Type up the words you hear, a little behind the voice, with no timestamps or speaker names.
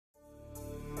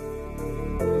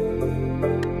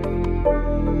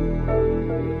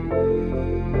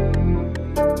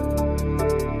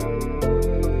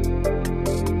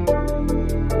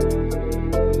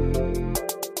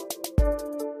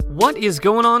is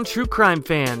going on, true crime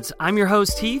fans? I'm your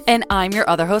host, Heath. And I'm your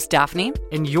other host, Daphne.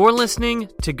 And you're listening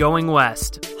to Going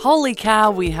West. Holy cow,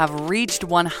 we have reached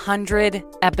 100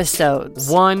 episodes.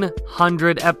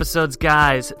 100 episodes,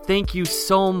 guys. Thank you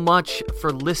so much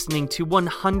for listening to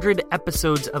 100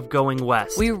 episodes of Going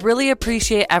West. We really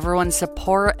appreciate everyone's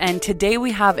support, and today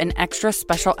we have an extra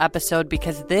special episode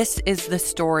because this is the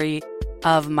story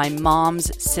of my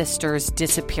mom's sister's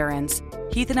disappearance.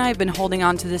 Heath and I have been holding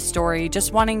on to this story,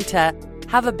 just wanting to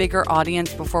have a bigger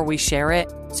audience before we share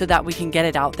it so that we can get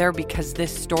it out there because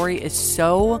this story is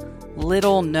so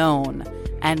little known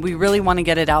and we really want to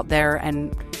get it out there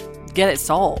and get it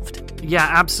solved. Yeah,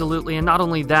 absolutely. And not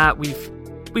only that,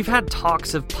 We've had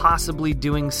talks of possibly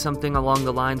doing something along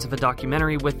the lines of a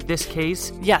documentary with this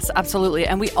case. Yes, absolutely.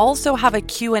 And we also have a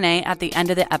Q&A at the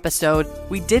end of the episode.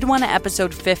 We did one at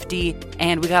episode 50,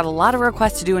 and we got a lot of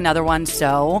requests to do another one,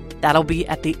 so that'll be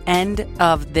at the end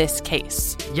of this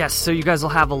case. Yes, so you guys will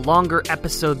have a longer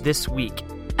episode this week.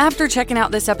 After checking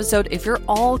out this episode, if you're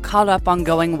all caught up on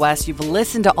Going West, you've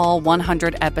listened to all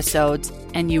 100 episodes,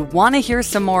 and you want to hear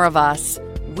some more of us,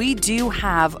 we do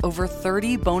have over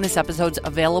 30 bonus episodes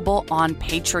available on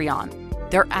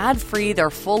Patreon. They're ad-free, they're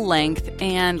full length,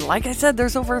 and like I said,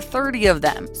 there's over 30 of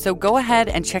them. So go ahead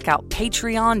and check out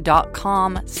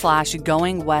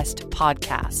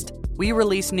patreon.com/goingwestpodcast. We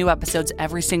release new episodes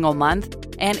every single month,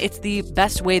 and it's the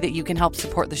best way that you can help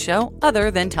support the show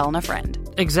other than telling a friend.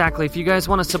 Exactly. If you guys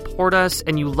want to support us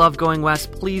and you love Going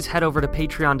West, please head over to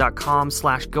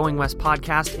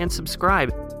patreon.com/goingwestpodcast and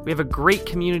subscribe. We have a great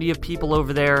community of people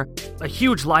over there, a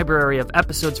huge library of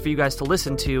episodes for you guys to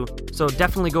listen to, so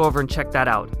definitely go over and check that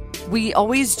out. We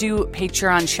always do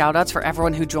Patreon shoutouts for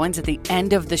everyone who joins at the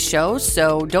end of the show,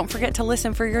 so don't forget to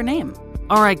listen for your name.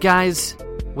 All right, guys,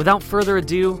 without further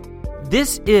ado,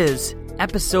 this is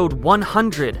episode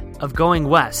 100 of Going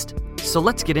West, so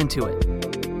let's get into it.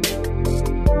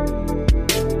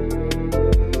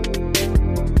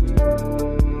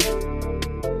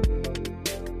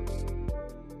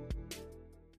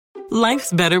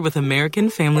 Life's better with American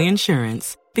Family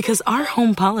Insurance because our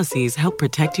home policies help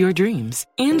protect your dreams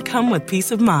and come with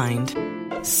peace of mind.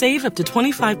 Save up to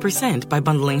 25% by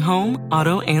bundling home,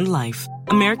 auto, and life.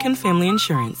 American Family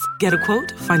Insurance. Get a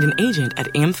quote, find an agent at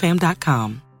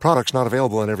amfam.com. Products not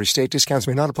available in every state. Discounts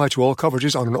may not apply to all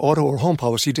coverages on an auto or home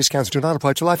policy. Discounts do not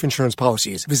apply to life insurance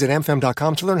policies. Visit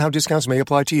amfam.com to learn how discounts may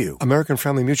apply to you. American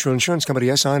Family Mutual Insurance Company,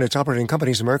 SI, and its operating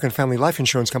companies, American Family Life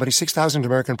Insurance Company, 6000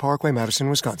 American Parkway, Madison,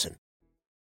 Wisconsin.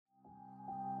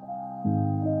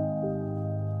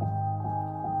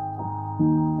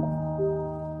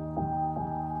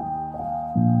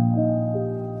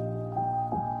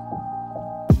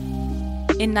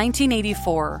 In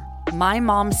 1984, my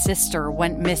mom's sister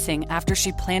went missing after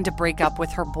she planned to break up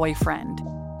with her boyfriend.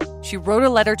 She wrote a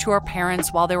letter to her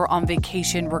parents while they were on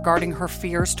vacation regarding her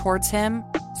fears towards him,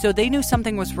 so they knew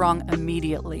something was wrong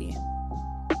immediately.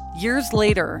 Years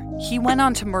later, he went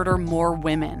on to murder more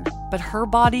women, but her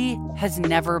body has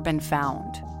never been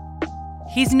found.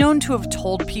 He's known to have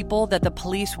told people that the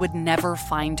police would never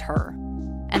find her,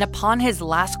 and upon his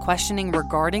last questioning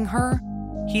regarding her,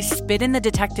 he spit in the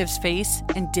detective's face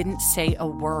and didn't say a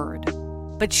word.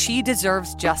 But she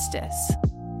deserves justice.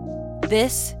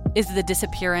 This is the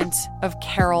disappearance of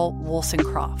Carol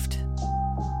Woolsoncroft.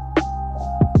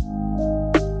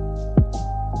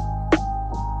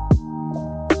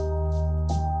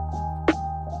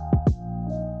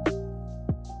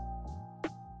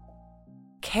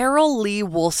 Carol Lee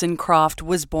Woolsoncroft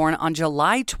was born on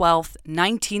July 12,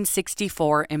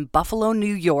 1964 in Buffalo,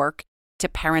 New York, to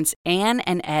parents Anne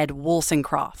and Ed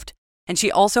Woolsoncroft. And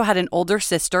she also had an older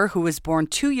sister who was born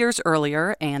 2 years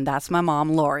earlier, and that's my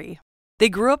mom, Lori. They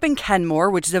grew up in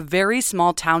Kenmore, which is a very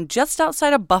small town just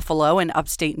outside of Buffalo in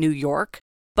upstate New York.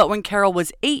 But when Carol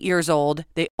was 8 years old,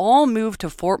 they all moved to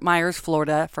Fort Myers,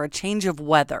 Florida for a change of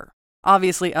weather.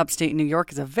 Obviously, upstate New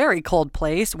York is a very cold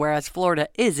place, whereas Florida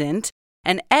isn't.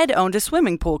 And Ed owned a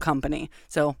swimming pool company,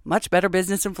 so much better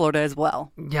business in Florida as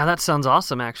well. Yeah, that sounds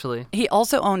awesome, actually. He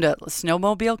also owned a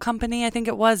snowmobile company, I think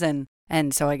it was, and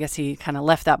so I guess he kind of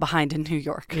left that behind in New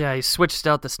York. Yeah, he switched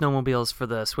out the snowmobiles for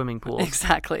the swimming pools.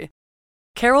 Exactly.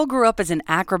 Carol grew up as an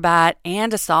acrobat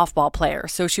and a softball player,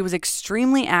 so she was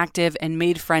extremely active and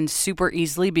made friends super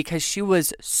easily because she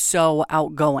was so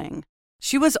outgoing.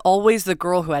 She was always the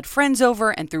girl who had friends over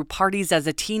and threw parties as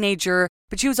a teenager,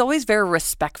 but she was always very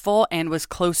respectful and was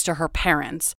close to her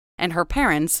parents. And her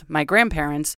parents, my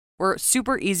grandparents, were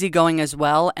super easygoing as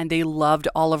well, and they loved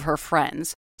all of her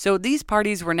friends. So these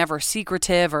parties were never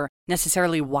secretive or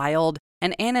necessarily wild,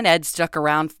 and Ann and Ed stuck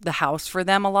around the house for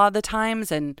them a lot of the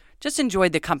times and just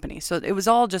enjoyed the company. So it was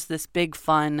all just this big,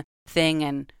 fun thing,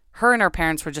 and her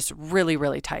parents were just really,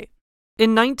 really tight.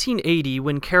 In 1980,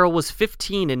 when Carol was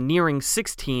 15 and nearing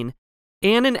 16,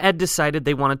 Ann and Ed decided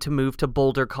they wanted to move to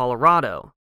Boulder,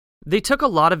 Colorado. They took a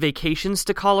lot of vacations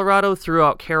to Colorado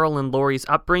throughout Carol and Lori's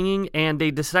upbringing, and they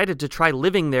decided to try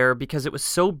living there because it was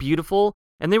so beautiful,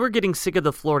 and they were getting sick of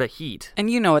the Florida heat.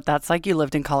 And you know what that's like. You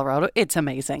lived in Colorado. It's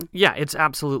amazing. Yeah, it's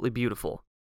absolutely beautiful.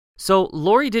 So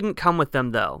Lori didn't come with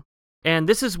them, though, and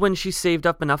this is when she saved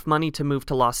up enough money to move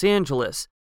to Los Angeles.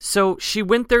 So she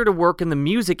went there to work in the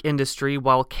music industry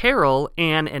while Carol,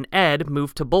 Ann, and Ed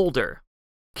moved to Boulder.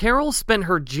 Carol spent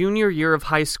her junior year of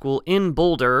high school in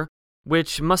Boulder,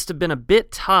 which must have been a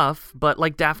bit tough, but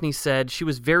like Daphne said, she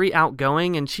was very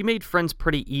outgoing and she made friends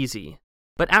pretty easy.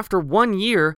 But after 1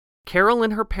 year, Carol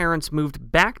and her parents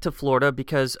moved back to Florida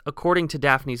because, according to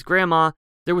Daphne's grandma,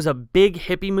 there was a big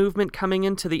hippie movement coming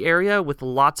into the area with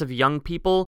lots of young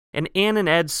people, and Ann and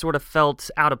Ed sort of felt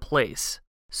out of place.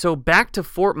 So back to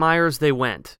Fort Myers they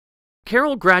went.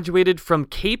 Carol graduated from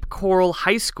Cape Coral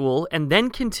High School and then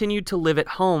continued to live at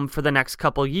home for the next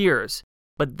couple years.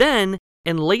 But then,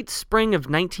 in late spring of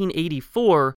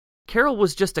 1984, Carol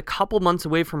was just a couple months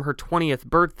away from her 20th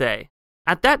birthday.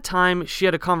 At that time, she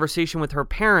had a conversation with her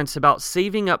parents about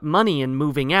saving up money and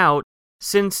moving out,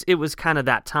 since it was kind of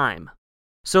that time.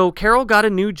 So Carol got a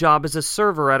new job as a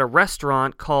server at a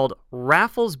restaurant called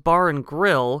Raffles Bar and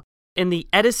Grill in the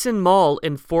Edison Mall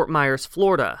in Fort Myers,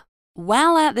 Florida.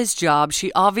 While at this job,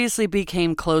 she obviously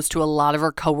became close to a lot of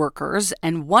her coworkers,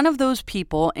 and one of those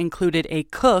people included a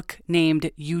cook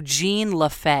named Eugene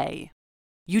LaFay.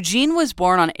 Eugene was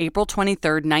born on April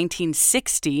 23,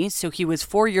 1960, so he was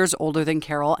 4 years older than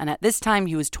Carol, and at this time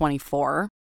he was 24.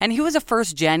 And he was a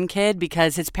first-gen kid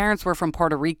because his parents were from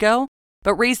Puerto Rico,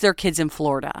 but raised their kids in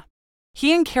Florida.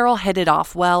 He and Carol hit it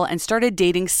off well and started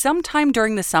dating sometime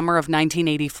during the summer of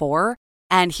 1984,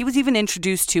 and he was even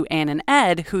introduced to Ann and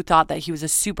Ed, who thought that he was a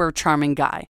super charming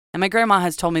guy. And my grandma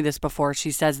has told me this before.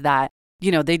 She says that,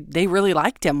 they really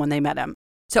liked him when they met him.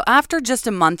 So after just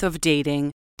a month of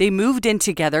dating, they moved in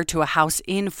together to a house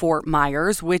in Fort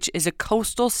Myers, which is a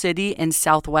coastal city in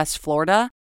southwest Florida,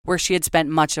 where she had spent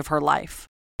much of her life.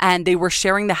 And they were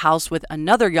sharing the house with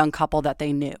another young couple that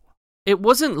they knew. It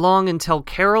wasn't long until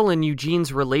Carol and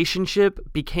Eugene's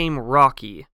relationship became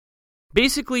rocky.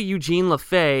 Basically, Eugene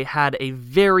LaFay had a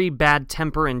very bad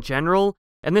temper in general,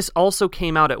 and this also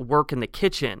came out at work in the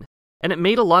kitchen, and it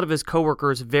made a lot of his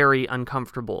coworkers very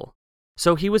uncomfortable.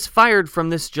 So he was fired from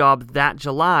this job that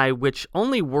July, which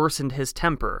only worsened his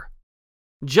temper.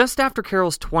 Just after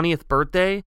Carol's 20th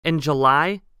birthday, in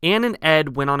July, Ann and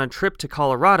Ed went on a trip to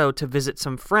Colorado to visit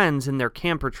some friends in their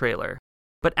camper trailer.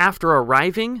 But after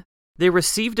arriving, they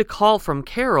received a call from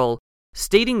Carol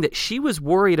stating that she was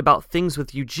worried about things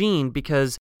with Eugene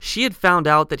because she had found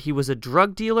out that he was a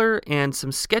drug dealer and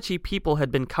some sketchy people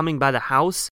had been coming by the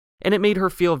house, and it made her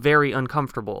feel very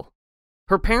uncomfortable.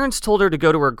 Her parents told her to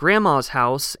go to her grandma's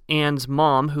house, Ann's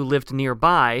mom, who lived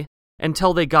nearby,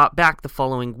 until they got back the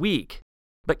following week.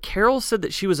 But Carol said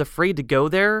that she was afraid to go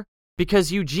there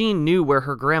because Eugene knew where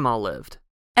her grandma lived.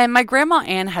 And my grandma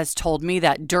Ann has told me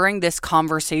that during this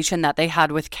conversation that they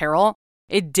had with Carol,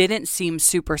 it didn't seem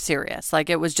super serious. Like,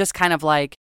 it was just kind of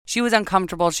like she was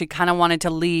uncomfortable. She kind of wanted to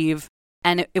leave.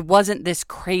 And it wasn't this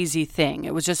crazy thing.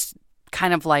 It was just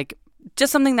kind of like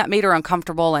just something that made her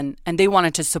uncomfortable, and they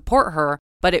wanted to support her,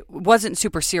 but it wasn't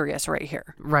super serious right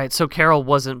here. Right, so Carol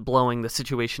wasn't blowing the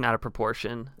situation out of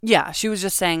proportion. Yeah, she was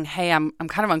just saying, hey, I'm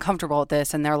kind of uncomfortable with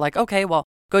this. And they're like, okay, well,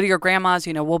 go to your grandma's,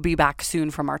 we'll be back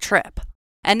soon from our trip.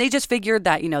 And they just figured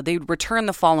that, they'd return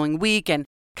the following week and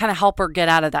kind of help her get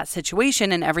out of that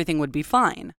situation and everything would be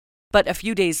fine. But a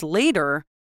few days later,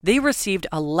 they received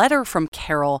a letter from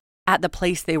Carol at the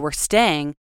place they were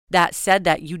staying that said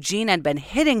that Eugene had been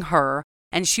hitting her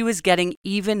and she was getting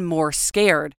even more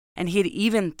scared, and he had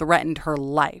even threatened her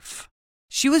life.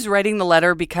 She was writing the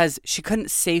letter because she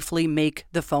couldn't safely make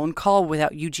the phone call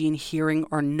without Eugene hearing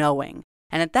or knowing.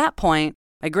 And at that point,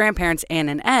 my grandparents, Ann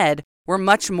and Ed, were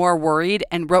much more worried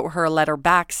and wrote her a letter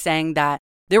back saying that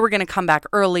they were going to come back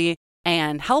early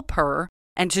and help her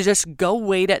and to just go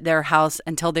wait at their house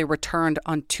until they returned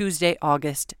on Tuesday,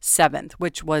 August 7th,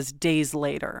 which was days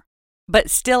later. But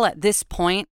still at this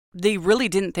point, they really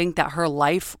didn't think that her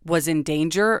life was in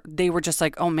danger. They were just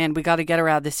like, oh man, we got to get her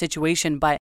out of this situation.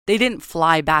 But they didn't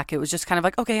fly back. It was just kind of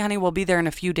like, okay, honey, we'll be there in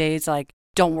a few days. Like,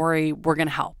 don't worry, we're going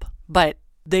to help. But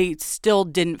they still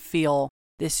didn't feel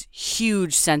this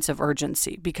huge sense of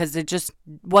urgency because it just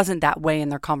wasn't that way in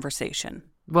their conversation.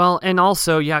 Well, and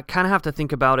also, kind of have to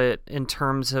think about it in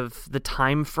terms of the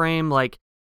time frame. Like,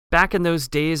 back in those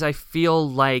days, I feel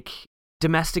like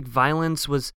domestic violence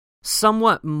was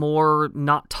somewhat more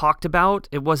not talked about.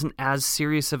 It wasn't as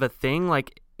serious of a thing.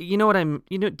 Like, do you know what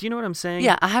I'm saying?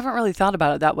 Yeah, I haven't really thought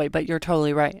about it that way, but you're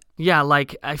totally right. Yeah,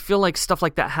 like, I feel like stuff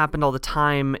like that happened all the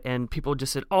time, and people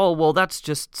just said, oh, well, that's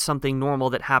just something normal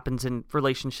that happens in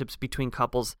relationships between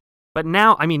couples. But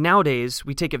nowadays,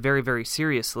 we take it very, very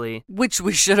seriously. Which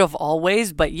we should have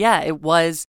always, but yeah, it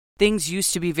was. Things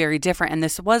used to be very different, and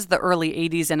this was the early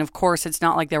 80s, and of course, it's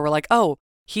not like they were like, oh,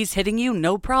 he's hitting you,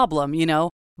 no problem,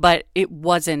 But it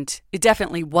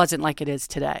definitely wasn't like it is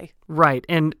today. Right,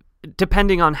 and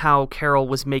depending on how Carol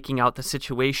was making out the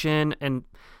situation, and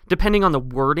depending on the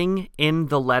wording in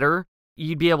the letter,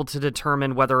 you'd be able to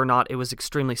determine whether or not it was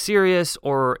extremely serious,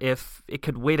 or if it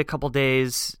could wait a couple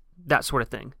days, that sort of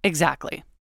thing. Exactly.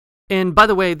 And by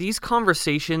the way, these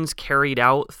conversations carried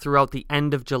out throughout the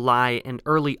end of July and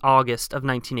early August of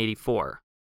 1984.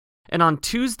 And on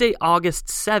Tuesday, August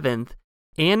 7th,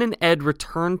 Ann and Ed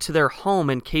returned to their home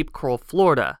in Cape Coral,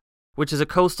 Florida, which is a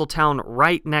coastal town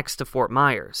right next to Fort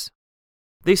Myers.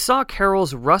 They saw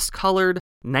Carol's rust-colored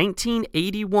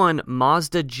 1981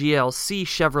 Mazda GLC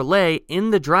Chevrolet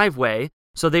in the driveway,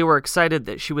 so they were excited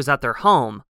that she was at their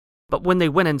home. But when they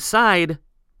went inside,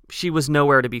 she was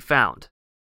nowhere to be found.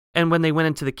 And when they went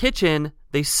into the kitchen,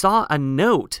 they saw a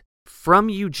note from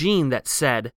Eugene that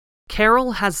said,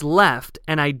 "Carol has left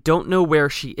and I don't know where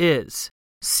she is.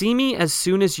 See me as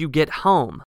soon as you get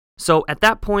home." So at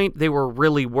that point, they were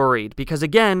really worried because,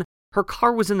 again, her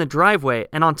car was in the driveway,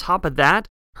 and on top of that,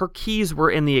 her keys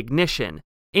were in the ignition.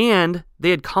 And they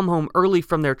had come home early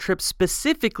from their trip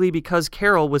specifically because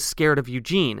Carol was scared of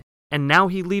Eugene. And now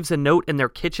he leaves a note in their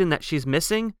kitchen that she's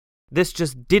missing? This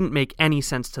just didn't make any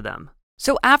sense to them.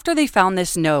 So after they found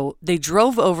this note, they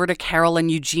drove over to Carol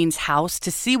and Eugene's house to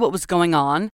see what was going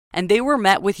on, and they were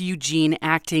met with Eugene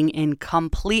acting in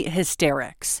complete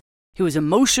hysterics. He was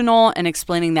emotional and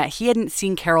explaining that he hadn't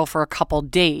seen Carol for a couple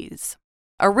days.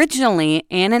 Originally,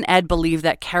 Ann and Ed believed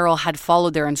that Carol had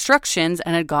followed their instructions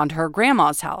and had gone to her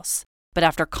grandma's house. But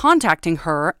after contacting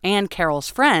her and Carol's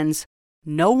friends,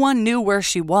 no one knew where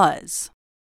she was.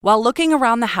 While looking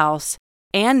around the house,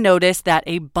 Ann noticed that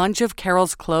a bunch of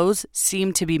Carol's clothes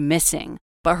seemed to be missing,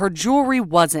 but her jewelry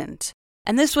wasn't.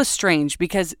 And this was strange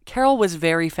because Carol was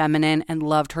very feminine and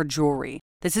loved her jewelry.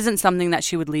 This isn't something that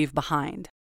she would leave behind.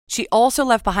 She also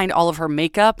left behind all of her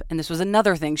makeup, and this was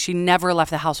another thing. She never left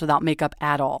the house without makeup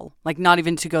at all, like not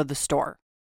even to go to the store.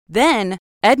 Then,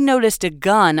 Ed noticed a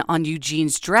gun on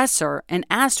Eugene's dresser and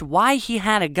asked why he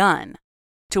had a gun,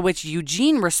 to which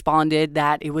Eugene responded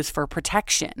that it was for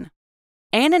protection.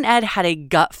 Ann and Ed had a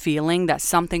gut feeling that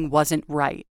something wasn't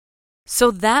right.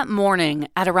 So that morning,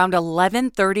 at around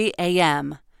 11:30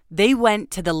 a.m., they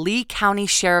went to the Lee County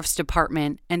Sheriff's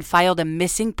Department and filed a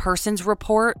missing persons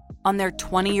report on their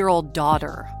 20-year-old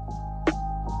daughter.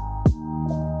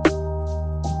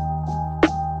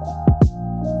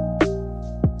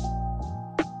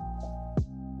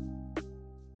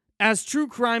 As true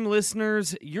crime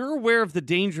listeners, you're aware of the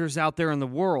dangers out there in the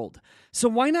world, so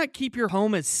why not keep your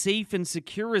home as safe and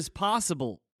secure as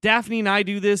possible? Daphne and I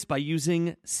do this by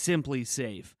using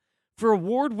SimpliSafe. For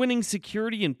award-winning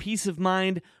security and peace of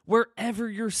mind wherever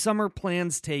your summer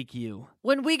plans take you.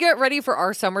 When we get ready for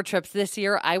our summer trips this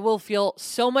year, I will feel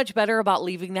so much better about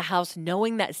leaving the house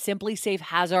knowing that SimpliSafe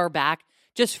has our back,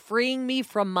 just freeing me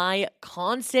from my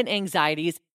constant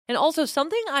anxieties. And also,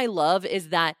 something I love is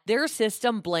that their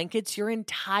system blankets your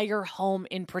entire home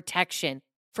in protection,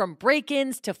 from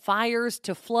break-ins to fires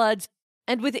to floods.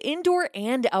 And with indoor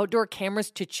and outdoor cameras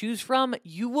to choose from,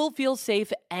 you will feel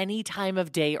safe any time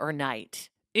of day or night.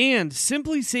 And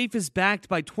SimpliSafe is backed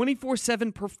by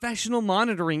 24/7 professional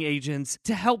monitoring agents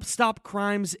to help stop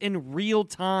crimes in real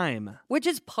time. Which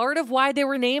is part of why they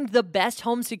were named the best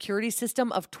home security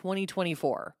system of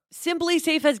 2024.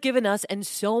 SimpliSafe has given us and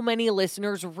so many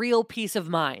listeners real peace of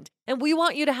mind, and we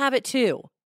want you to have it too.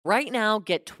 Right now,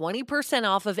 get 20%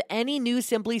 off of any new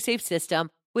SimpliSafe system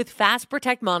with Fast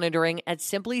Protect monitoring at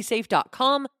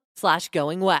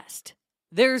simplisafe.com/goingwest.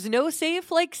 There's no safe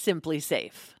like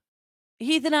SimpliSafe.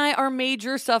 Heath and I are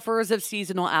major sufferers of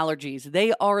seasonal allergies.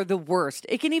 They are the worst.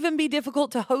 It can even be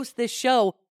difficult to host this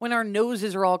show when our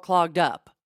noses are all clogged up.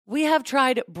 We have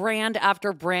tried brand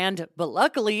after brand, but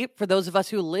luckily, for those of us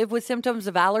who live with symptoms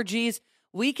of allergies,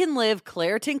 we can live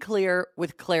Claritin Clear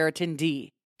with Claritin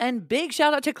D. And big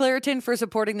shout out to Claritin for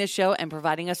supporting this show and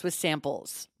providing us with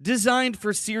samples. Designed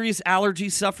for serious allergy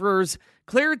sufferers,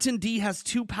 Claritin D has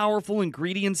 2 powerful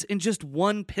ingredients in just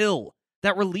one pill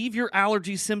that relieve your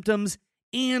allergy symptoms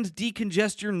and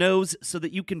decongest your nose so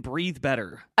that you can breathe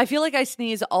better. I feel like I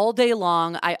sneeze all day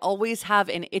long. I always have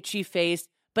an itchy face,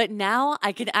 But now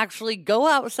I can actually go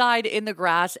outside in the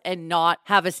grass and not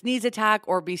have a sneeze attack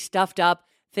or be stuffed up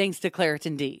thanks to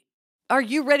Claritin D. Are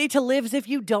you ready to live as if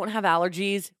you don't have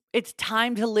allergies? It's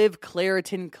time to live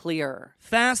Claritin Clear.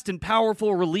 Fast and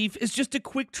powerful relief is just a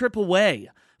quick trip away.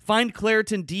 Find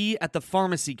Claritin D at the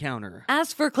pharmacy counter.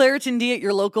 Ask for Claritin D at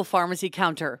your local pharmacy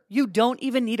counter. You don't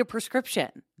even need a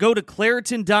prescription. Go to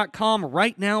Claritin.com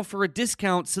right now for a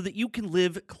discount so that you can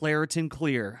live Claritin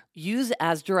Clear. Use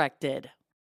as directed.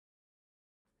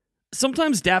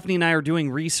 Sometimes Daphne and I are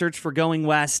doing research for Going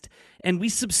West, and we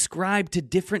subscribe to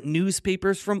different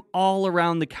newspapers from all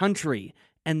around the country,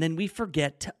 and then we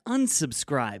forget to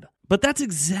unsubscribe. But that's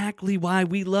exactly why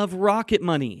we love Rocket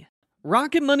Money.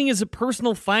 Rocket Money is a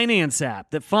personal finance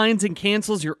app that finds and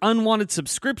cancels your unwanted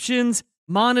subscriptions,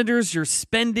 monitors your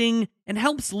spending, and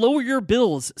helps lower your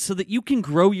bills so that you can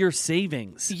grow your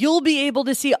savings. You'll be able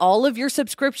to see all of your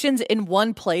subscriptions in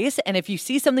one place, and if you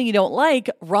see something you don't like,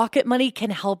 Rocket Money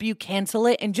can help you cancel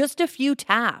it in just a few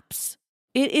taps.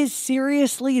 It is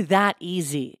seriously that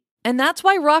easy. And that's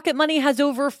why Rocket Money has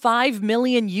over 5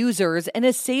 million users and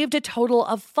has saved a total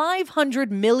of $500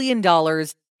 million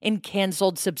in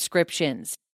canceled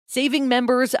subscriptions, saving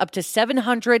members up to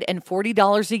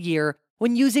 $740 a year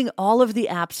when using all of the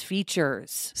app's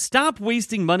features. Stop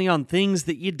wasting money on things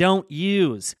that you don't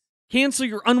use. Cancel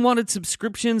your unwanted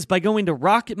subscriptions by going to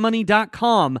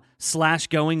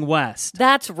rocketmoney.com/goingwest.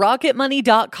 That's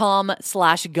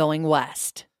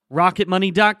rocketmoney.com/goingwest.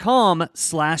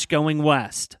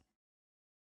 rocketmoney.com/goingwest.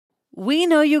 We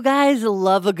know you guys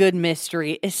love a good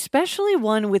mystery, especially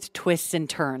one with twists and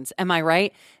turns. Am I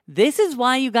right? This is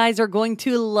why you guys are going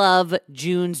to love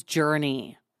June's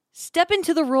journey. Step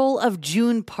into the role of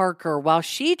June Parker while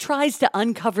she tries to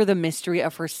uncover the mystery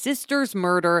of her sister's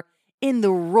murder in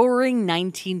the roaring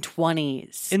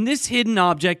 1920s. In this hidden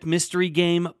object mystery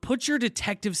game, put your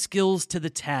detective skills to the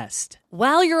test.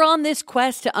 While you're on this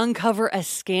quest to uncover a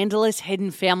scandalous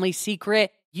hidden family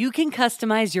secret, you can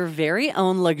customize your very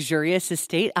own luxurious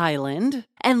estate island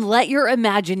and let your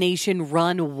imagination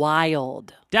run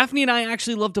wild. Daphne and I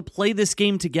actually love to play this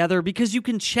game together because you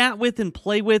can chat with and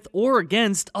play with or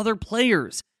against other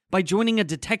players by joining a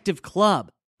detective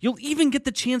club. You'll even get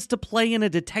the chance to play in a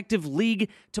detective league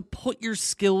to put your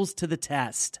skills to the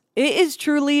test. It is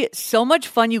truly so much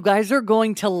fun. You guys are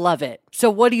going to love it. So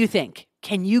what do you think?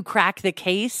 Can you crack the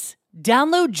case?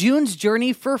 Download June's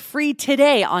Journey for free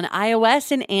today on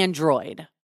iOS and Android.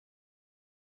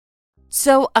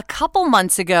 So a couple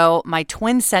months ago, my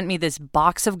twin sent me this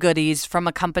box of goodies from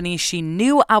a company she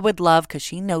knew I would love because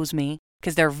she knows me,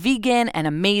 because they're vegan and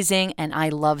amazing and I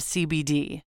love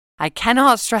CBD. I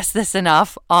cannot stress this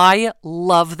enough. I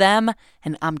love them,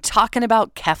 and I'm talking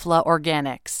about Kefla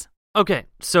Organics. Okay,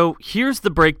 so here's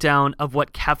the breakdown of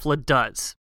what Kefla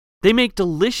does. They make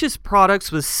delicious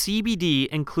products with CBD,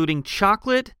 including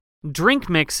chocolate, drink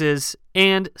mixes,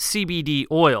 and CBD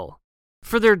oil.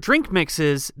 For their drink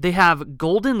mixes, they have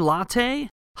golden latte,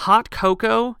 hot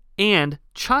cocoa, and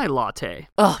chai latte.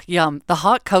 Oh, yum. The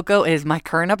hot cocoa is my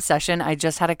current obsession. I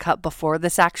just had a cup before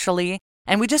this, actually.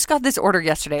 And we just got this order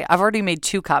yesterday. I've already made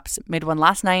 2 cups. Made one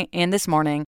last night and this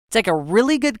morning. It's like a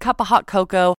really good cup of hot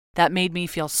cocoa that made me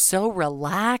feel so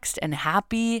relaxed and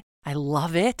happy. I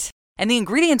love it. And the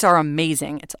ingredients are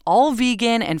amazing. It's all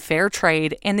vegan and fair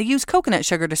trade, and they use coconut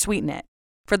sugar to sweeten it.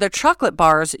 For their chocolate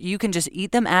bars, you can just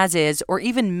eat them as is or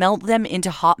even melt them into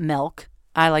hot milk.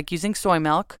 I like using soy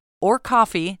milk or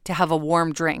coffee to have a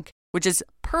warm drink, which is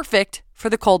perfect for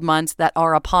the cold months that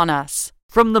are upon us.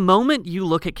 From the moment you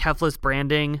look at Kefla's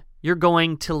branding, you're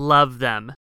going to love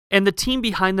them. And the team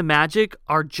behind the magic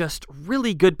are just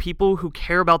really good people who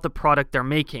care about the product they're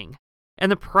making.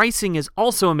 And the pricing is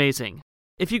also amazing.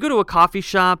 If you go to a coffee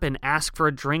shop and ask for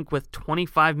a drink with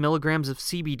 25 milligrams of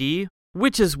CBD,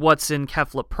 which is what's in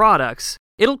Kefla products,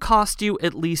 it'll cost you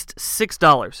at least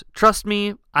 $6. Trust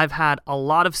me, I've had a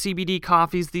lot of CBD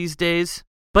coffees these days.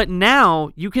 But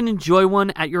now you can enjoy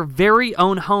one at your very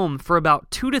own home for about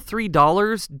 $2 to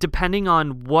 $3 depending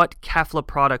on what Kefla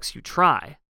products you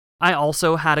try. I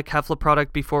also had a Kefla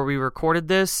product before we recorded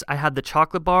this. I had the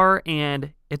chocolate bar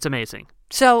and it's amazing.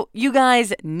 So you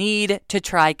guys need to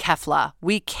try Kefla.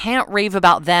 We can't rave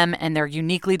about them and their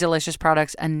uniquely delicious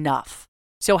products enough.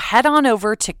 So head on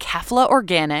over to Kefla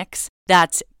Organics,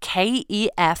 that's KEFLA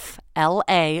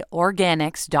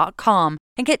Organics.com,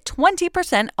 and get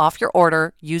 20% off your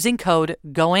order using code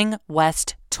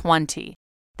GOINGWEST20.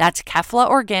 That's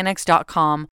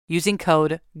KeflaOrganics.com using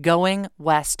code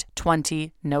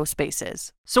GOINGWEST20, no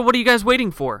spaces. So what are you guys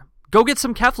waiting for? Go get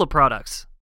some Kefla products.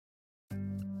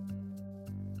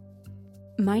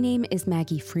 My name is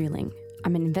Maggie Freeling.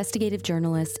 I'm an investigative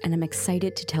journalist, and I'm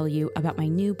excited to tell you about my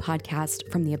new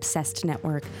podcast from the Obsessed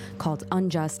Network called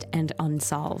Unjust and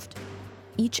Unsolved.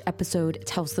 Each episode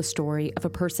tells the story of a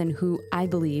person who I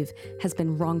believe has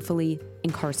been wrongfully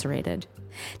incarcerated.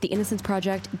 The Innocence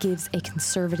Project gives a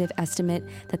conservative estimate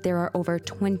that there are over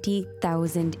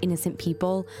 20,000 innocent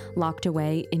people locked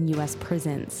away in U.S.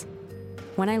 prisons.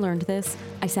 When I learned this,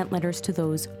 I sent letters to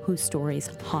those whose stories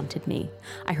haunted me.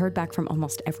 I heard back from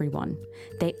almost everyone.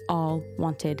 They all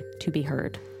wanted to be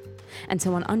heard. And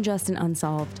so on Unjust and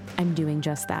Unsolved, I'm doing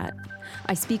just that.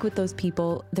 I speak with those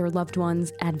people, their loved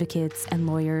ones, advocates, and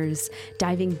lawyers,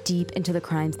 diving deep into the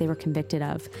crimes they were convicted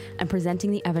of and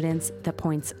presenting the evidence that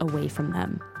points away from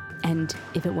them. And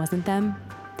if it wasn't them,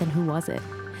 then who was it?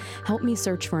 Help me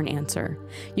search for an answer.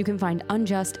 You can find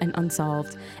Unjust and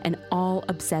Unsolved and all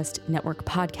Obsessed Network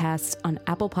podcasts on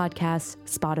Apple Podcasts,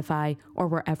 Spotify, or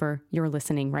wherever you're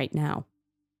listening right now.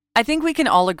 I think we can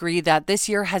all agree that this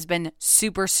year has been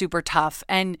super, super tough,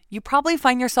 and you probably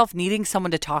find yourself needing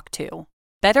someone to talk to.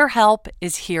 BetterHelp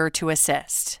is here to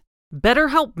assist.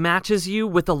 BetterHelp matches you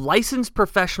with a licensed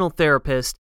professional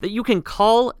therapist that you can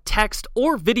call, text,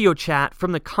 or video chat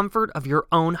from the comfort of your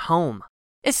own home.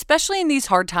 Especially in these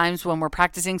hard times when we're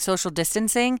practicing social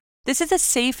distancing, this is a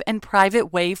safe and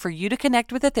private way for you to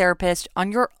connect with a therapist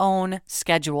on your own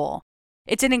schedule.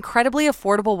 It's an incredibly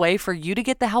affordable way for you to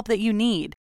get the help that you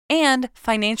need, and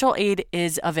financial aid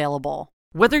is available.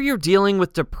 Whether you're dealing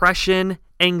with depression,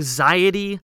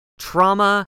 anxiety,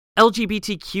 trauma,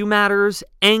 LGBTQ matters,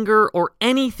 anger, or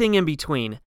anything in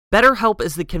between, BetterHelp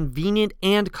is the convenient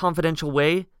and confidential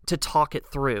way to talk it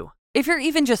through. If you're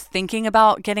even just thinking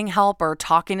about getting help or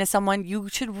talking to someone, you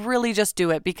should really just do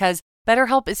it because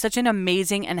BetterHelp is such an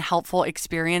amazing and helpful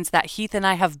experience that Heath and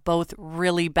I have both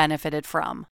really benefited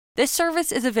from. This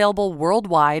service is available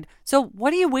worldwide, so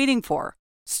what are you waiting for?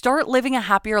 Start living a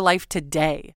happier life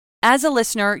today. As a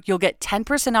listener, you'll get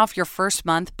 10% off your first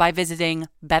month by visiting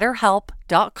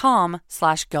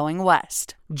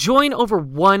betterhelp.com/goingwest. Join over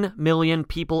 1 million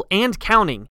people and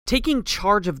counting, taking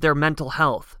charge of their mental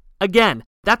health. Again,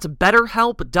 that's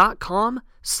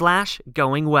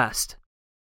betterhelp.com/goingwest.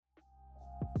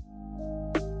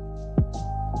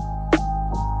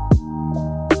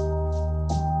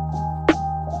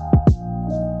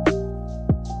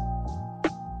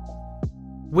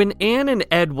 When Anne and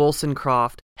Ed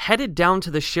Wollstonecroft headed down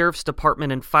to the sheriff's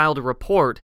department and filed a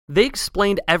report, they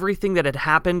explained everything that had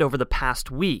happened over the past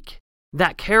week.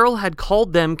 That Carol had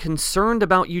called them concerned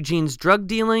about Eugene's drug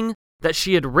dealing, that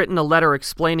she had written a letter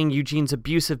explaining Eugene's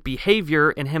abusive behavior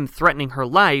and him threatening her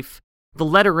life, the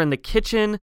letter in the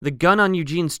kitchen, the gun on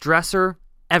Eugene's dresser,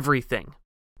 everything.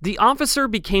 The officer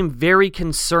became very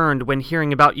concerned when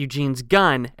hearing about Eugene's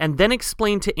gun and then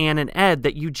explained to Anne and Ed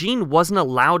that Eugene wasn't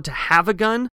allowed to have a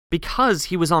gun because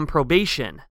he was on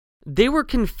probation. They were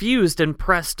confused and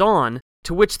pressed on,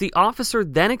 to which the officer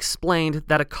then explained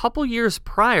that a couple years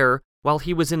prior, while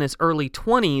he was in his early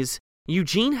 20s,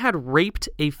 Eugene had raped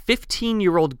a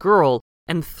 15-year-old girl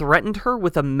and threatened her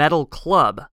with a metal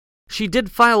club. She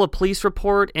did file a police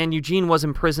report, and Eugene was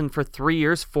imprisoned for 3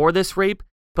 years for this rape,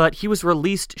 but he was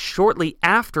released shortly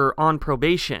after on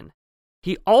probation.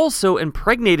 He also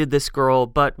impregnated this girl,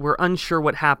 but we're unsure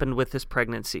what happened with his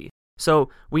pregnancy. So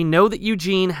we know that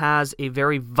Eugene has a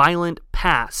very violent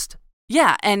past.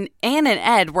 Yeah, and Anne and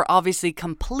Ed were obviously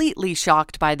completely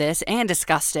shocked by this and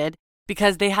disgusted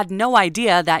because they had no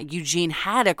idea that Eugene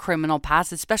had a criminal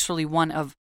past, especially one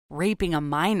of raping a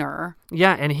minor.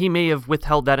 Yeah, and he may have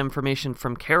withheld that information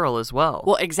from Carol as well.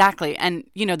 Well, exactly. And,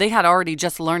 they had already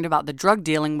just learned about the drug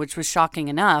dealing, which was shocking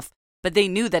enough, but they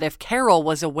knew that if Carol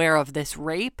was aware of this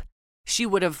rape, she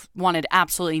would have wanted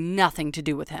absolutely nothing to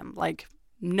do with him. Like,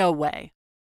 no way.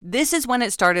 This is when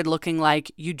it started looking like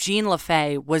Eugene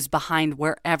LaFay was behind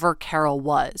wherever Carol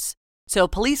was. So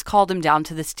police called him down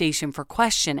to the station for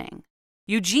questioning.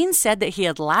 Eugene said that he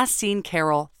had last seen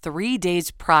Carol 3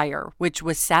 days prior, which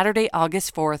was Saturday,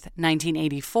 August 4th,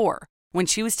 1984, when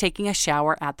she was taking a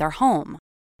shower at their home.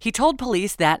 He told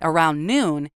police that around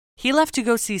noon, he left to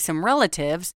go see some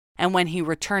relatives, and when he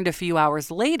returned a few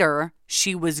hours later,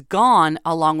 she was gone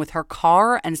along with her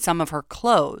car and some of her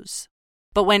clothes.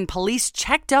 But when police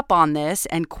checked up on this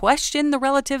and questioned the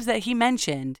relatives that he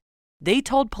mentioned, they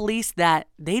told police that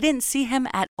they didn't see him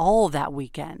at all that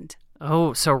weekend.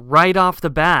 Oh, so right off the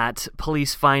bat,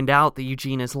 police find out that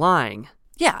Eugene is lying.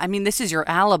 Yeah, I mean, this is your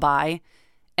alibi,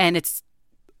 and it's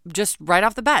just right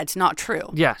off the bat, it's not true.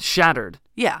 Yeah, shattered.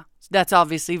 Yeah, that's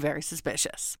obviously very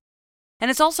suspicious. And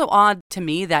it's also odd to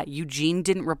me that Eugene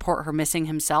didn't report her missing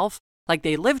himself, Like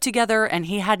they lived together and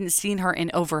he hadn't seen her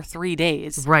in over 3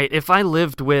 days. Right. If I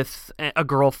lived with a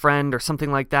girlfriend or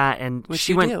something like that and Which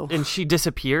she you went do. and she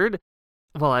disappeared,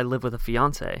 well, I live with a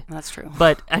fiance. That's true.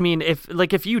 But I mean,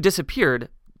 if you disappeared,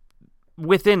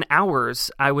 within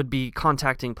hours, I would be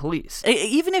contacting police.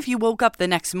 Even if you woke up the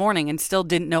next morning and still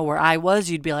didn't know where I was,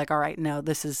 you'd be like, all right, no,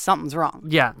 something's wrong.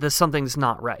 Yeah, something's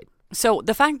not right. So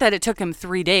the fact that it took him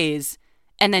 3 days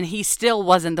and then he still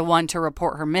wasn't the one to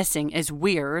report her missing is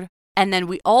weird. And then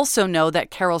we also know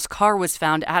that Carol's car was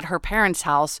found at her parents'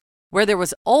 house, where there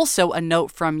was also a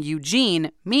note from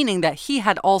Eugene, meaning that he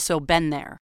had also been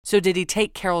there. So did he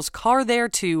take Carol's car there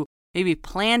to maybe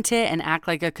plant it and act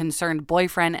like a concerned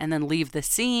boyfriend and then leave the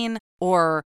scene?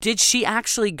 Or did she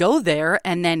actually go there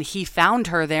and then he found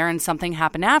her there and something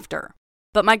happened after?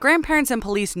 But my grandparents and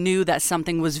police knew that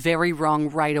something was very wrong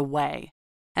right away.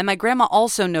 And my grandma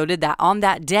also noted that on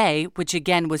that day, which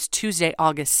again was Tuesday,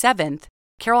 August 7th,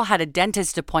 Carol had a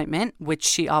dentist appointment, which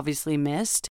she obviously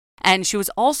missed, and she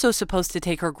was also supposed to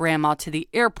take her grandma to the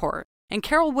airport. And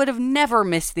Carol would have never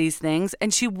missed these things,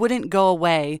 and she wouldn't go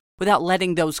away without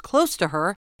letting those close to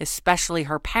her, especially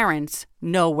her parents,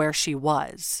 know where she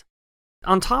was.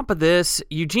 On top of this,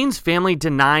 Eugene's family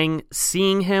denying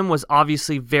seeing him was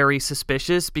obviously very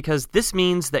suspicious because this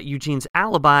means that Eugene's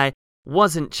alibi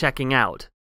wasn't checking out.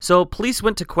 So police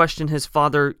went to question his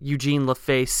father, Eugene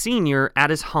LaFay Sr., at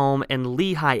his home in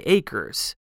Lehigh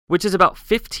Acres, which is about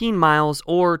 15 miles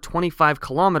or 25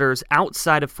 kilometers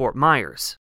outside of Fort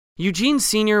Myers. Eugene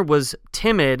Sr. was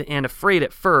timid and afraid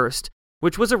at first,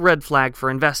 which was a red flag for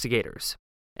investigators.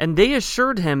 And they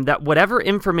assured him that whatever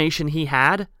information he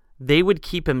had, they would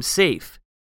keep him safe.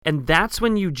 And that's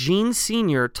when Eugene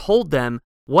Sr. told them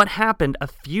what happened a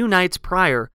few nights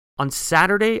prior on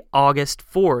Saturday, August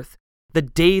 4th, the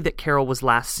day that Carol was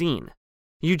last seen.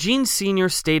 Eugene Sr.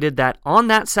 stated that on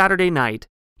that Saturday night,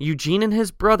 Eugene and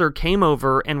his brother came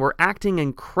over and were acting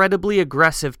incredibly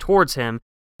aggressive towards him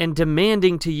and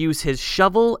demanding to use his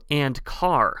shovel and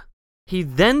car. He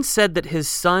then said that his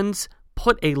sons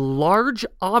put a large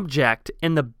object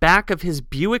in the back of his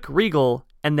Buick Regal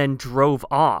and then drove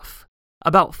off.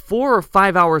 About 4 or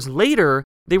 5 hours later,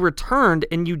 they returned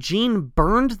and Eugene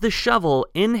burned the shovel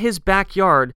in his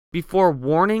backyard before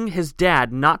warning his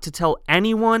dad not to tell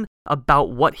anyone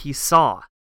about what he saw.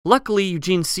 Luckily,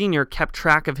 Eugene Sr. kept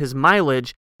track of his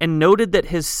mileage and noted that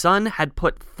his son had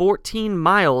put 14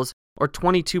 miles or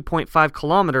 22.5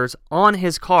 kilometers on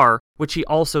his car, which he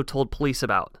also told police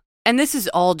about. And this is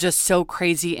all just so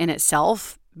crazy in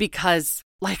itself because,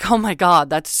 oh my God,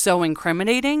 that's so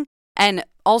incriminating. And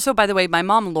also, by the way, my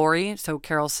mom, Lori, so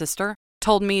Carol's sister,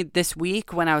 told me this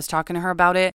week when I was talking to her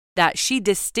about it, that she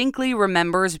distinctly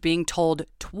remembers being told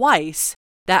twice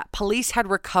that police had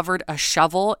recovered a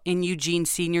shovel in Eugene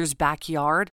Sr.'s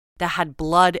backyard that had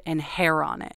blood and hair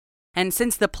on it. And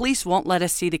since the police won't let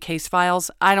us see the case files,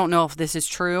 I don't know if this is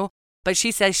true, but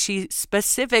she says she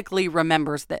specifically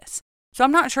remembers this. So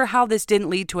I'm not sure how this didn't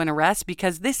lead to an arrest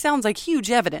because this sounds like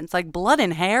huge evidence, like blood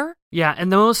and hair. Yeah,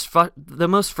 and the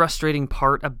most frustrating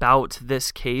part about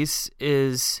this case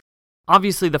is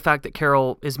obviously the fact that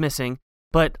Carol is missing,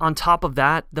 but on top of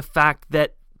that, the fact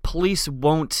that police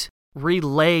won't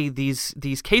relay these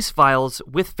case files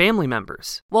with family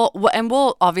members. Well, and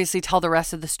we'll obviously tell the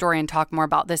rest of the story and talk more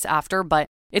about this after, but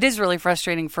it is really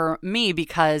frustrating for me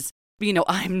because,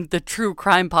 I'm the true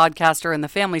crime podcaster in the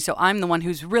family, so I'm the one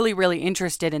who's really, really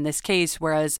interested in this case,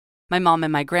 whereas my mom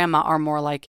and my grandma are more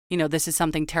like, this is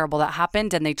something terrible that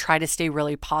happened, and they try to stay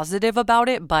really positive about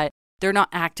it, but they're not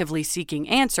actively seeking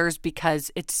answers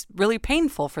because it's really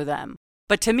painful for them.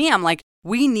 But to me, I'm like,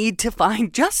 we need to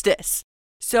find justice.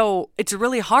 So it's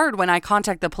really hard when I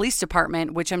contact the police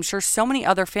department, which I'm sure so many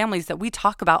other families that we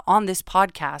talk about on this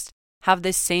podcast have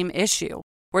this same issue,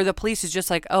 where the police is just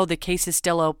like, oh, the case is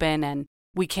still open and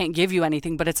we can't give you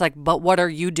anything. But it's like, but what are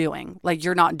you doing? Like,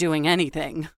 you're not doing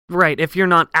anything. Right. If you're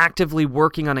not actively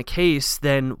working on a case,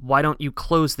 then why don't you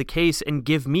close the case and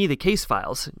give me the case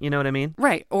files? You know what I mean?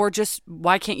 Right. Or just,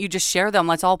 why can't you just share them?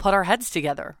 Let's all put our heads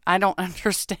together. I don't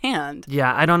understand.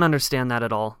 Yeah, I don't understand that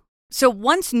at all. So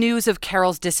once news of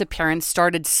Carol's disappearance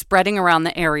started spreading around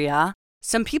the area,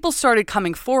 some people started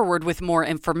coming forward with more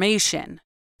information.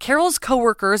 Carol's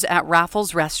coworkers at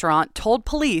Raffles Restaurant told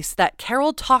police that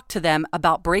Carol talked to them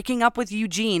about breaking up with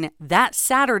Eugene that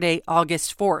Saturday,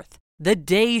 August 4th, the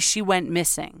day she went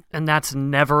missing. And that's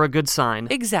never a good sign.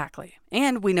 Exactly.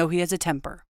 And we know he has a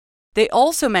temper. They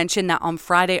also mentioned that on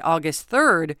Friday, August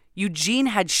 3rd, Eugene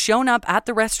had shown up at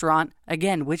the restaurant,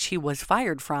 again, which he was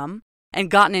fired from, and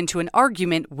gotten into an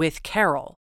argument with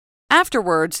Carol.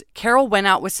 Afterwards, Carol went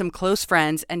out with some close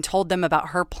friends and told them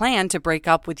about her plan to break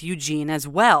up with Eugene as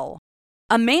well.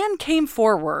 A man came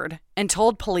forward and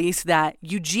told police that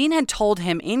Eugene had told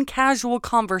him in casual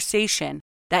conversation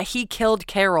that he killed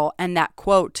Carol and that,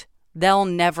 quote, they'll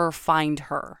never find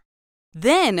her.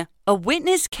 Then a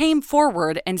witness came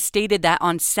forward and stated that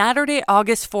on Saturday,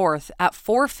 August 4th at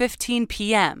 4:15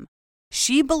 p.m.,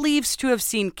 she believes to have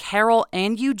seen Carol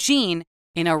and Eugene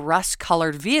in a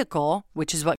rust-colored vehicle,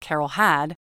 which is what Carol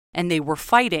had, and they were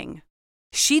fighting.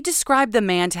 She described the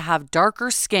man to have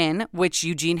darker skin, which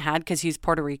Eugene had because he's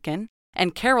Puerto Rican,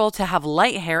 and Carol to have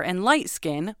light hair and light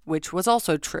skin, which was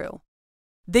also true.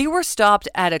 They were stopped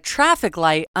at a traffic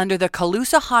light under the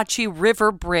Caloosahatchee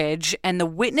River Bridge, and the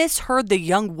witness heard the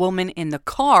young woman in the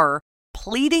car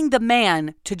pleading the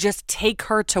man to just take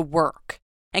her to work.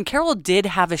 And Carol did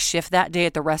have a shift that day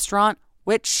at the restaurant,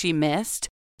 which she missed.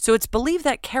 So it's believed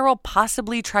that Carol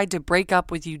possibly tried to break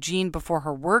up with Eugene before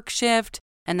her work shift,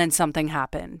 and then something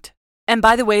happened. And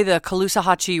by the way, the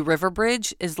Caloosahatchee River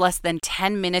Bridge is less than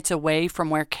 10 minutes away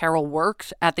from where Carol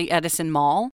works at the Edison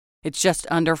Mall. It's just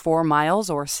under 4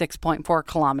 miles or 6.4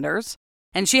 kilometers.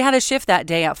 And she had a shift that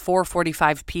day at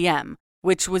 4:45 p.m.,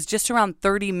 which was just around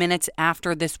 30 minutes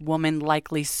after this woman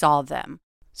likely saw them.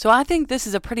 So I think this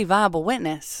is a pretty viable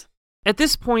witness. At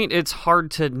this point, it's hard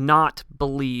to not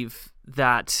believe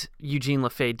that Eugene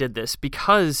LeFae did this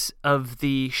because of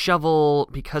the shovel,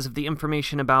 because of the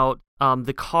information about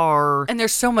the car. And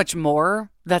there's so much more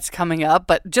that's coming up,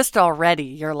 but just already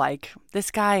you're like,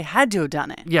 this guy had to have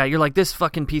done it. Yeah, you're like, this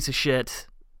fucking piece of shit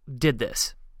did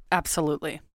this.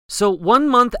 Absolutely. So 1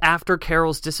 month after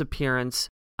Carol's disappearance,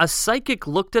 a psychic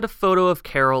looked at a photo of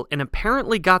Carol and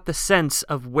apparently got the sense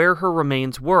of where her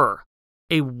remains were.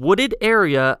 A wooded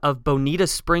area of Bonita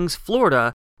Springs,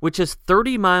 Florida, which is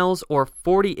 30 miles or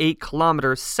 48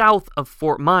 kilometers south of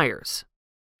Fort Myers.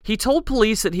 He told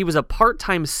police that he was a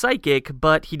part-time psychic,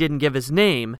 but he didn't give his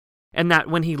name, and that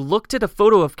when he looked at a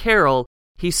photo of Carol,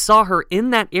 he saw her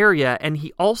in that area, and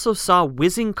he also saw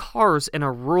whizzing cars in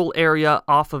a rural area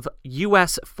off of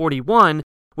US 41,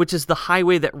 which is the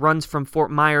highway that runs from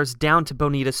Fort Myers down to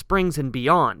Bonita Springs and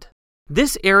beyond.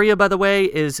 This area, by the way,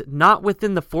 is not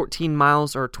within the 14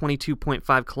 miles or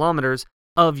 22.5 kilometers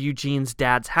of Eugene's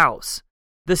dad's house.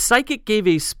 The psychic gave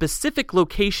a specific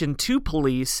location to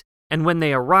police, and when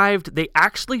they arrived, they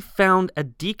actually found a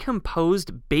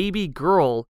decomposed baby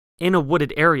girl in a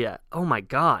wooded area. Oh my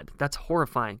God, that's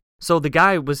horrifying. So the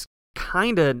guy was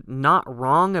kind of not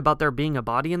wrong about there being a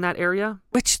body in that area.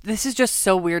 Which, this is just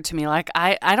so weird to me. Like,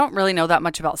 I don't really know that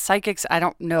much about psychics.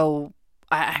 I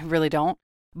really don't.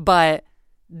 But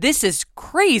this is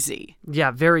crazy.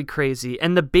 Yeah, very crazy.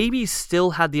 And the baby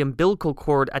still had the umbilical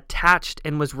cord attached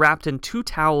and was wrapped in 2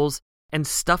 towels and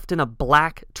stuffed in a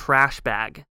black trash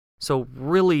bag. So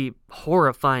really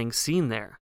horrifying scene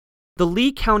there. The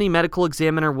Lee County medical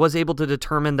examiner was able to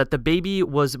determine that the baby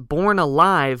was born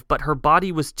alive, but her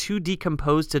body was too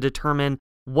decomposed to determine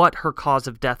what her cause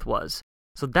of death was.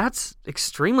 So that's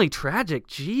extremely tragic.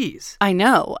 Jeez. I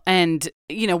know. And,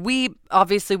 we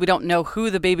don't know who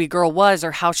the baby girl was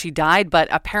or how she died, but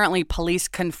apparently police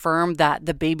confirmed that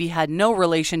the baby had no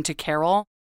relation to Carol.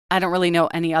 I don't really know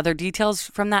any other details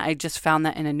from that. I just found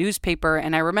that in a newspaper.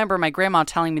 And I remember my grandma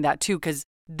telling me that too, because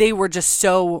they were just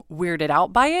so weirded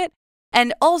out by it.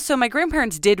 And also, my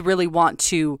grandparents did really want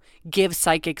to give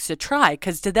psychics a try,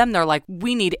 because to them, they're like,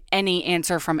 we need any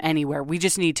answer from anywhere. We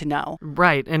just need to know.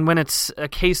 Right. And when it's a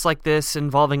case like this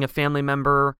involving a family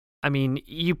member, I mean,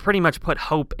 you pretty much put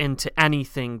hope into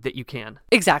anything that you can.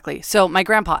 Exactly. So my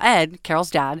grandpa Ed,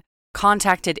 Carol's dad,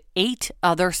 contacted 8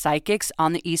 other psychics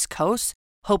on the East Coast,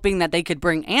 hoping that they could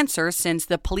bring answers since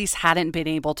the police hadn't been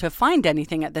able to find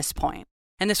anything at this point.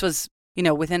 And this was,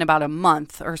 within about a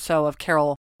month or so of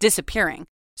Carol disappearing.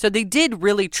 So they did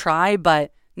really try,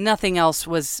 but nothing else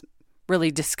was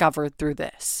really discovered through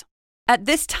this. At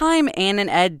this time, Ann and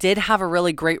Ed did have a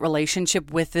really great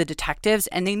relationship with the detectives,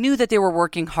 and they knew that they were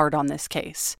working hard on this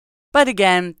case. But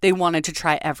again, they wanted to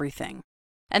try everything.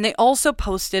 And they also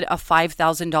posted a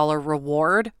 $5,000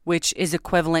 reward, which is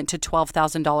equivalent to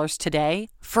 $12,000 today,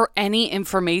 for any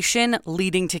information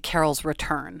leading to Carol's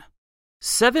return.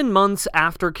 7 months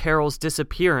after Carol's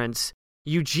disappearance,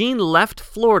 Eugene left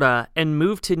Florida and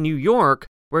moved to New York,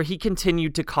 where he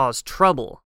continued to cause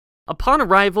trouble. Upon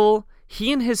arrival,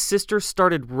 he and his sister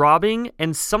started robbing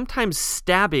and sometimes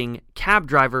stabbing cab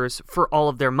drivers for all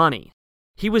of their money.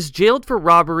 He was jailed for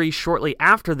robbery shortly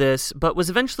after this, but was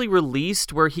eventually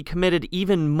released, where he committed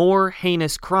even more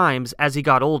heinous crimes as he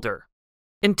got older.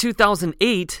 In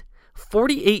 2008,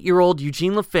 48-year-old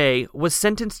Eugene LeFae was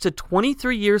sentenced to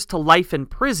 23 years to life in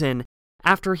prison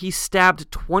after he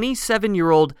stabbed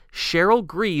 27-year-old Cheryl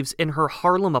Greaves in her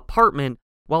Harlem apartment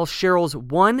while Cheryl's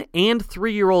 1- and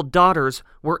 3-year-old daughters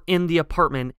were in the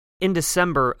apartment in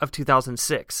December of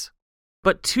 2006.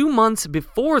 But 2 months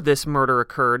before this murder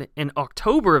occurred, in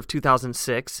October of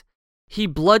 2006, he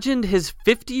bludgeoned his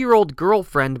 50-year-old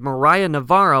girlfriend, Mariah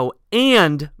Navarro,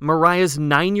 and Mariah's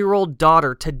 9-year-old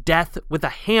daughter to death with a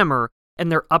hammer in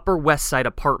their Upper West Side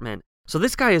apartment. So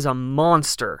this guy is a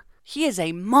monster. He is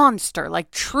a monster,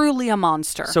 like truly a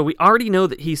monster. So we already know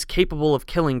that he's capable of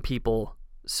killing people.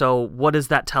 So what does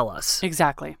that tell us?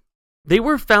 Exactly. They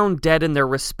were found dead in their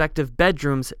respective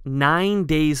bedrooms 9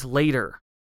 days later.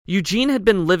 Eugene had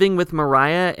been living with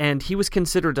Mariah, and he was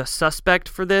considered a suspect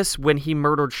for this when he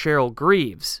murdered Cheryl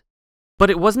Greaves.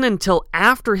 But it wasn't until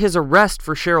after his arrest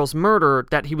for Cheryl's murder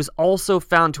that he was also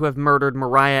found to have murdered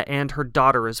Mariah and her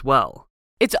daughter as well.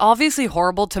 It's obviously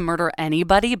horrible to murder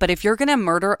anybody, but if you're going to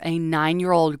murder a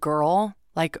 9-year-old girl,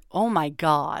 like, oh my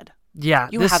God. Yeah.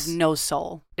 You have no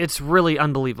soul. It's really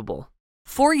unbelievable.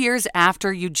 4 years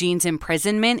after Eugene's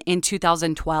imprisonment in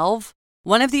 2012,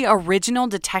 one of the original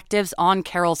detectives on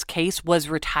Carol's case was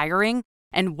retiring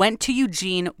and went to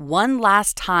Eugene one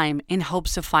last time in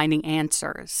hopes of finding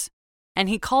answers. And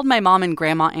he called my mom and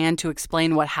Grandma Ann to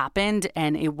explain what happened,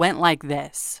 and it went like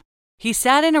this. He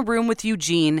sat in a room with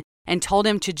Eugene and told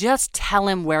him to just tell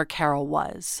him where Carol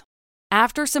was.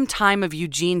 After some time of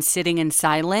Eugene sitting in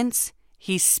silence,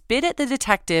 he spit at the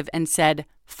detective and said,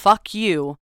 "Fuck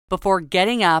you," before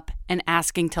getting up and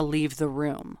asking to leave the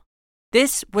room.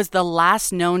 This was the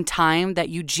last known time that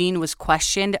Eugene was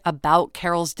questioned about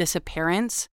Carol's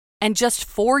disappearance, and just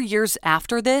 4 years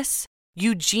after this,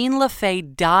 Eugene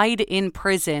LaFay died in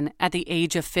prison at the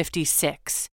age of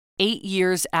 56, 8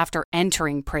 years after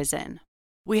entering prison.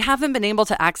 We haven't been able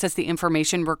to access the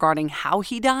information regarding how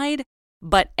he died,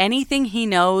 but anything he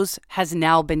knows has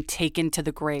now been taken to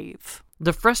the grave.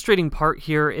 The frustrating part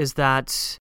here is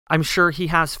that I'm sure he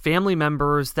has family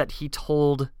members that he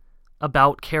told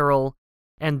about Carol,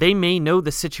 and they may know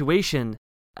the situation.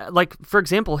 Like, for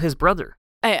example, his brother.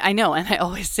 I know, and I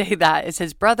always say that. It's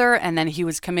his brother, and then he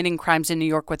was committing crimes in New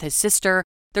York with his sister.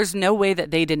 There's no way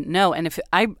that they didn't know. And if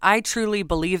I truly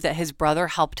believe that his brother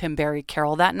helped him bury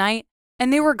Carol that night.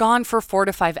 And they were gone for 4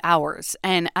 to 5 hours.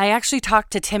 And I actually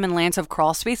talked to Tim and Lance of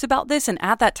Crawlspace about this. And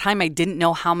at that time, I didn't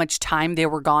know how much time they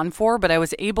were gone for, but I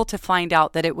was able to find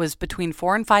out that it was between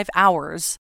 4 and 5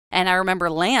 hours. And I remember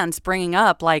Lance bringing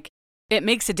up, like, it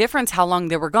makes a difference how long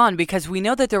they were gone because we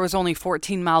know that there was only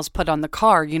 14 miles put on the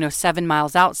car, 7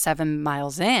 miles out, 7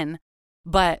 miles in.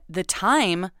 But the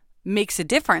time makes a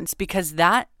difference because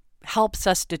that helps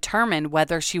us determine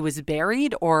whether she was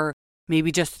buried or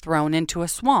maybe just thrown into a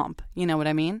swamp. You know what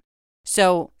I mean?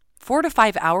 So 4 to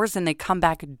 5 hours and they come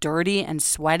back dirty and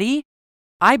sweaty.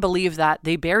 I believe that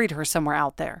they buried her somewhere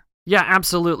out there. Yeah,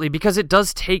 absolutely. Because it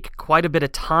does take quite a bit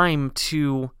of time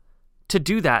to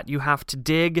do that. You have to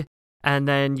dig and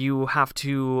then you have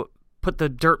to put the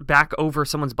dirt back over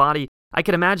someone's body. I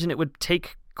can imagine it would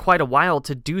take quite a while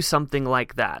to do something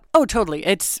like that. Oh, totally.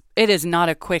 It is not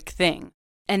a quick thing.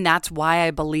 And that's why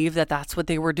I believe that that's what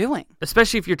they were doing.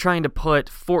 Especially if you're trying to put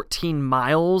 14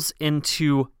 miles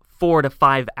into 4 to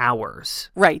 5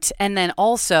 hours. Right. And then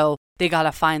also, they got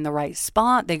to find the right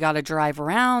spot. They got to drive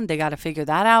around. They got to figure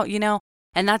that out,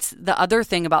 And that's the other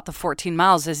thing about the 14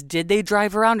 miles is, did they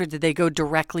drive around or did they go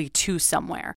directly to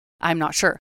somewhere? I'm not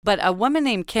sure. But a woman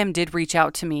named Kim did reach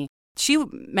out to me. She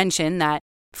mentioned that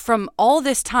from all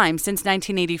this time since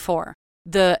 1984,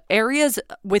 the areas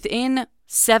within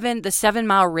the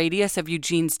 7-mile radius of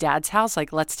Eugene's dad's house,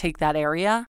 like let's take that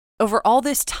area. Over all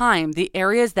this time, the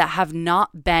areas that have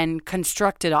not been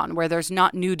constructed on, where there's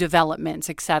not new developments,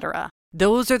 etc.,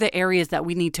 those are the areas that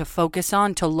we need to focus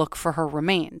on to look for her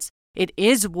remains. It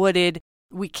is wooded.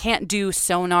 We can't do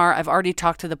sonar. I've already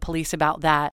talked to the police about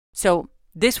that. So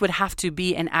this would have to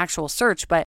be an actual search.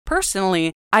 But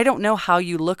personally, I don't know how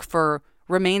you look for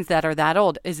remains that are that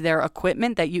old. Is there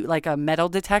equipment that you, like a metal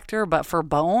detector, but for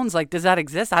bones? Like, does that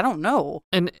exist? I don't know.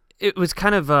 And it was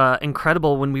kind of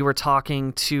incredible when we were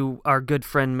talking to our good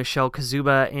friend Michelle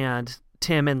Kazuba and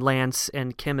Tim and Lance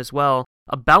and Kim as well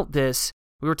about this.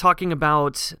 We were talking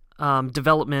about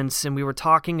developments, and we were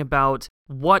talking about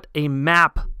what a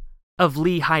map of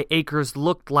Lehigh Acres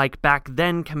looked like back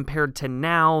then compared to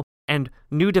now, and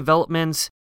new developments.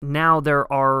 Now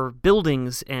there are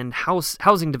buildings and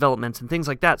housing developments and things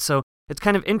like that. So it's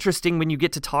kind of interesting when you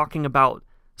get to talking about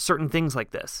certain things like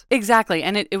this. Exactly.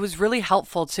 And it was really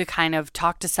helpful to kind of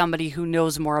talk to somebody who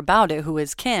knows more about it, who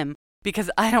is Kim, because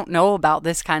I don't know about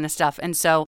this kind of stuff. And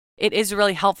so it is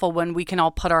really helpful when we can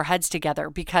all put our heads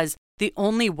together, because the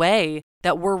only way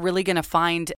that we're really going to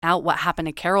find out what happened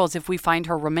to Carol is if we find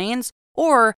her remains,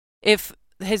 or if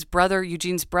his brother,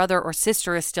 Eugene's brother or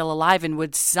sister, is still alive and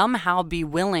would somehow be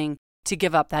willing to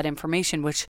give up that information,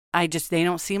 which they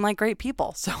don't seem like great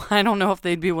people. So I don't know if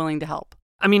they'd be willing to help.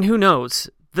 I mean, who knows?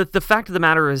 The fact of the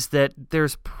matter is that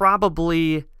there's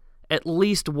probably at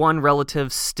least one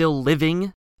relative still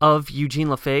living of Eugene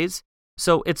Lefay's.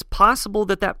 So it's possible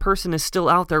that that person is still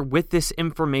out there with this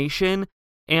information.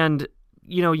 And,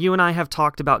 you and I have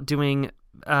talked about doing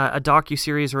a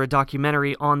docuseries or a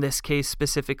documentary on this case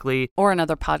specifically. Or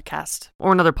another podcast.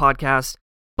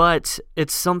 But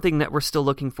it's something that we're still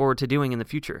looking forward to doing in the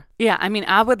future. Yeah, I mean,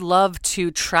 I would love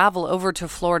to travel over to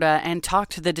Florida and talk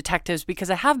to the detectives because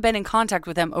I have been in contact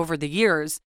with them over the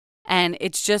years. And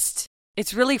it's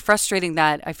really frustrating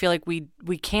that I feel like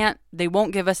they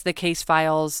won't give us the case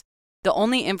files. The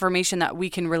only information that we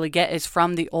can really get is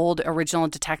from the old original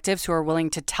detectives who are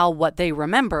willing to tell what they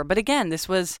remember. But again, this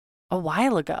was a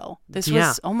while ago. This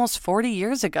was almost 40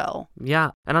 years ago.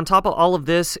 Yeah. And on top of all of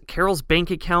this, Carol's bank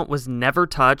account was never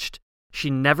touched. She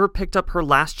never picked up her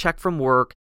last check from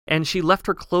work, and she left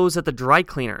her clothes at the dry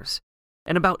cleaners.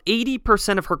 And about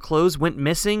 80% of her clothes went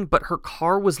missing, but her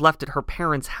car was left at her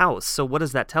parents' house. So what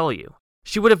does that tell you?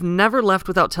 She would have never left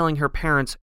without telling her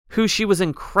parents, who she was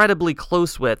incredibly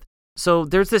close with. So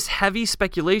there's this heavy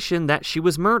speculation that she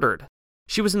was murdered.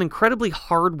 She was an incredibly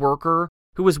hard worker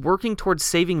who was working towards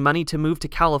saving money to move to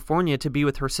California to be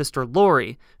with her sister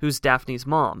Lori, who's Daphne's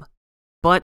mom.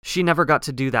 But she never got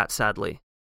to do that, sadly.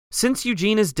 Since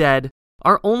Eugene is dead,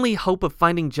 our only hope of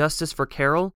finding justice for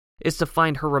Carol is to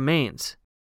find her remains.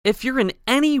 If you're in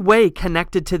any way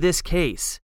connected to this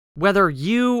case, whether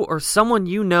you or someone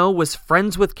you know was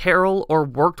friends with Carol or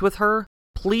worked with her,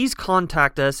 please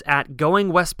contact us at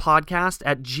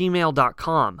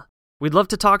goingwestpodcast@gmail.com. We'd love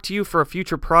to talk to you for a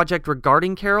future project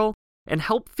regarding Carol and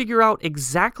help figure out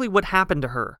exactly what happened to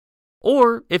her.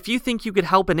 Or if you think you could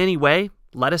help in any way,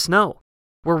 let us know.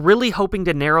 We're really hoping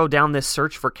to narrow down this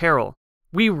search for Carol.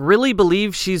 We really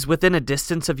believe she's within a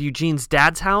distance of Eugene's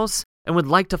dad's house and would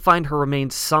like to find her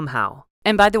remains somehow.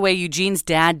 And by the way, Eugene's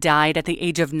dad died at the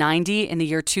age of 90 in the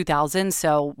year 2000,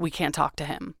 so we can't talk to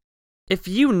him. If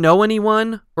you know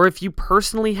anyone, or if you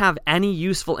personally have any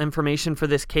useful information for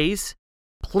this case,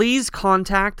 please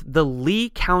contact the Lee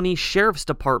County Sheriff's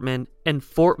Department in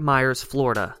Fort Myers,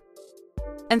 Florida.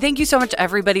 And thank you so much,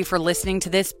 everybody, for listening to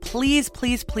this. Please,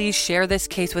 please, please share this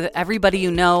case with everybody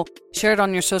you know. Share it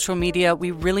on your social media.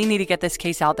 We really need to get this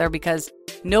case out there because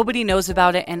nobody knows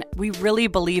about it, and we really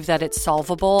believe that it's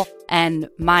solvable. And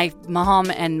my mom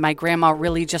and my grandma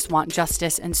really just want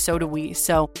justice, and so do we.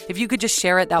 So if you could just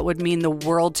share it, that would mean the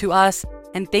world to us.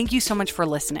 And thank you so much for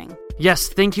listening. Yes,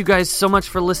 thank you guys so much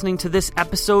for listening to this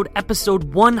episode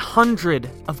 100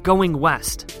 of Going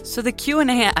West. So the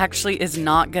Q&A actually is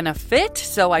not going to fit,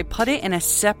 so I put it in a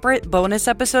separate bonus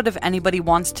episode if anybody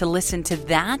wants to listen to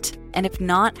that. And if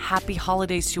not, happy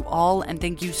holidays to all, and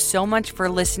thank you so much for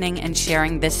listening and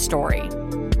sharing this story.